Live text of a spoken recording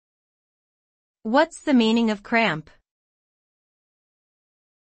What's the meaning of cramp?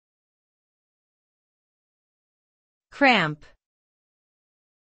 Cramp.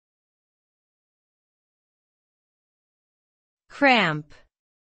 Cramp.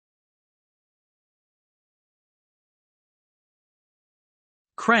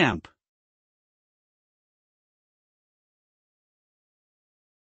 Cramp.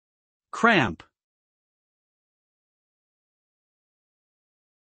 Cramp.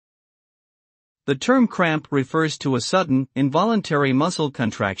 The term cramp refers to a sudden, involuntary muscle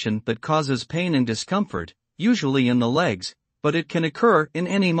contraction that causes pain and discomfort, usually in the legs, but it can occur in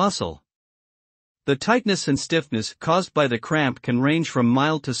any muscle. The tightness and stiffness caused by the cramp can range from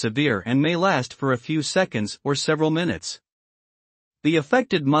mild to severe and may last for a few seconds or several minutes. The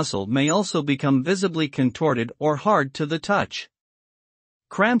affected muscle may also become visibly contorted or hard to the touch.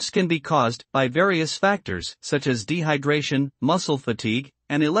 Cramps can be caused by various factors such as dehydration, muscle fatigue,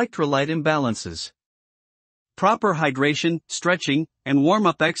 and electrolyte imbalances. Proper hydration, stretching, and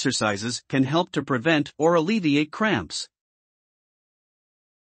warm-up exercises can help to prevent or alleviate cramps.